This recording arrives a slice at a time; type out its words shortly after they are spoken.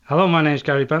Hello, my name is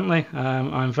Gary Bentley.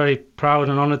 I'm very proud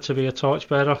and honoured to be a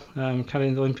torchbearer,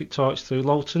 carrying the Olympic torch through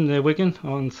Loughton near Wigan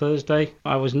on Thursday.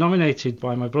 I was nominated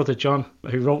by my brother John,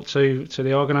 who wrote to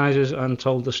the organisers and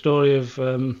told the story of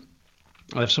some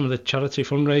of the charity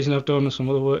fundraising I've done and some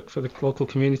of the work for the local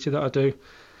community that I do.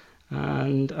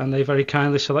 And they very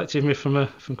kindly selected me from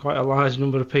quite a large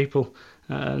number of people,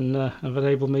 and have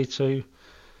enabled me to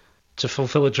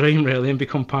fulfil a dream really and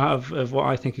become part of what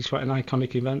I think is quite an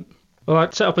iconic event. Well, I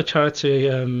set up a charity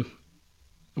when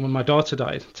my daughter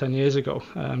died 10 years ago,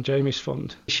 Jamie's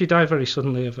Fund. She died very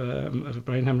suddenly of a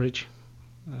brain hemorrhage.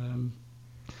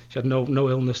 She had no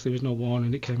illness, there was no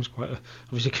warning. It came as quite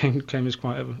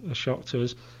a shock to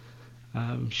us.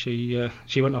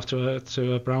 She went off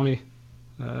to a Brownie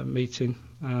meeting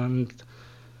and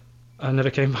never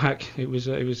came back.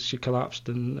 She collapsed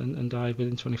and died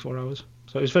within 24 hours.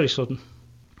 So it was very sudden.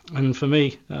 And for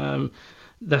me,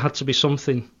 there had to be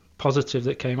something positive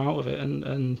that came out of it,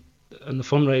 and the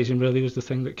fundraising really was the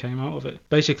thing that came out of it.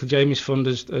 Basically, Jamie's Fund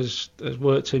has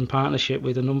worked in partnership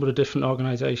with a number of different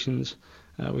organisations.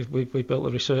 We built a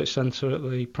research centre at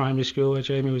the primary school where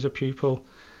Jamie was a pupil.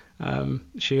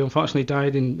 She unfortunately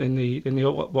died in the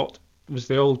what was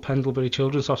the old Pendlebury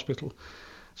Children's Hospital.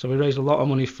 So we raised a lot of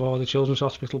money for the Children's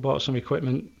Hospital, bought some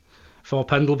equipment for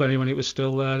Pendlebury when it was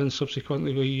still there, and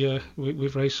subsequently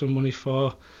we've raised some money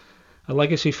for a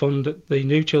legacy fund at the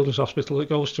new Children's Hospital that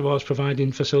goes towards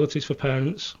providing facilities for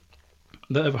parents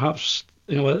that are perhaps,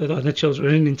 their children are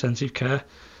in intensive care.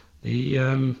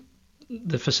 The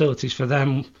facilities for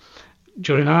them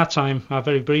during our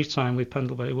very brief time with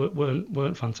Pendlebury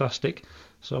weren't fantastic.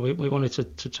 So we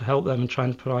wanted to help them and try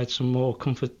and provide some more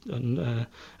comfort and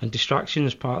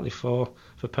distractions, partly for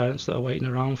parents that are waiting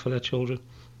around for their children.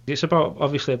 It's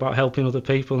obviously about helping other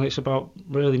people, and it's about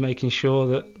really making sure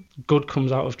that good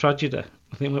comes out of tragedy.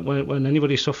 I think when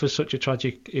anybody suffers such a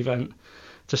tragic event,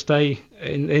 to stay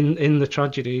in the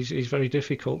tragedy is very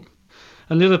difficult.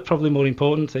 And the other probably more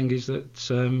important thing is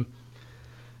that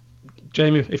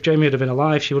if Jamie had been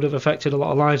alive, she would have affected a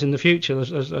lot of lives in the future,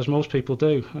 as most people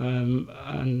do.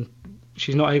 And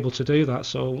she's not able to do that,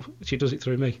 so she does it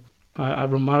through me. I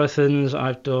run marathons,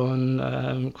 I've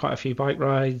done quite a few bike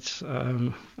rides.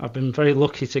 I've been very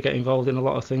lucky to get involved in a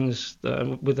lot of things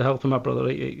with the help of my brother.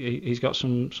 He's got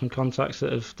some contacts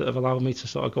that have allowed me to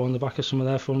sort of go on the back of some of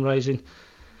their fundraising.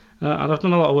 And I've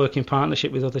done a lot of work in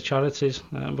partnership with other charities,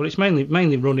 but it's mainly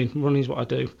running. Running is what I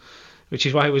do, which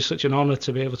is why it was such an honour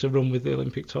to be able to run with the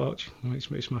Olympic torch.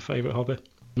 It's my favourite hobby.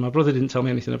 My brother didn't tell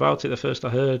me anything about it. The first I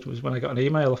heard was when I got an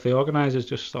email off the organisers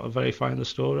just sort of verifying the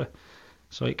story.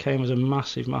 So it came as a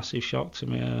massive, massive shock to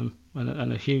me,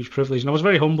 and a huge privilege. And I was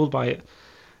very humbled by it.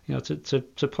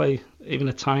 To play even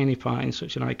a tiny part in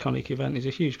such an iconic event is a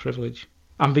huge privilege.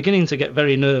 I'm beginning to get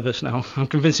very nervous now. I'm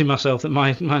convincing myself that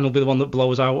mine will be the one that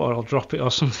blows out, or I'll drop it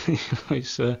or something.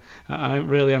 I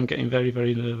really am getting very,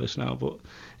 very nervous now. But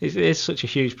it is such a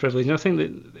huge privilege. And I think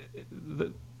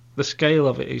that the scale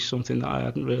of it is something that I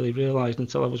hadn't really realised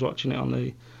until I was watching it on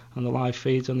the live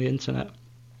feeds on the internet.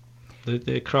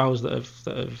 The crowds that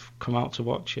have come out to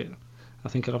watch it, I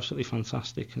think, are absolutely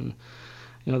fantastic. And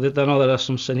I know there are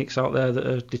some cynics out there that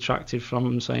are detracted from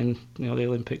them, saying the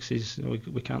Olympics is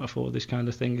we can't afford this kind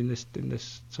of thing in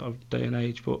this sort of day and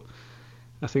age. But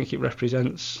I think it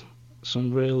represents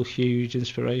some real huge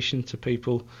inspiration to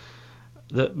people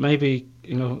that maybe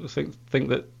think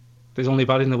that there's only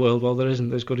bad in the world. Well, there isn't.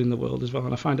 There's good in the world as well.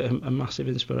 And I find it a massive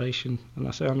inspiration. And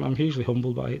I say I'm hugely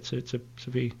humbled by it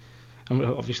to be. I'm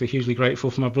obviously hugely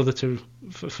grateful for my brother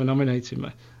for nominating me.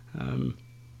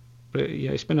 But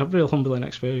yeah, it's been a real humbling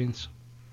experience.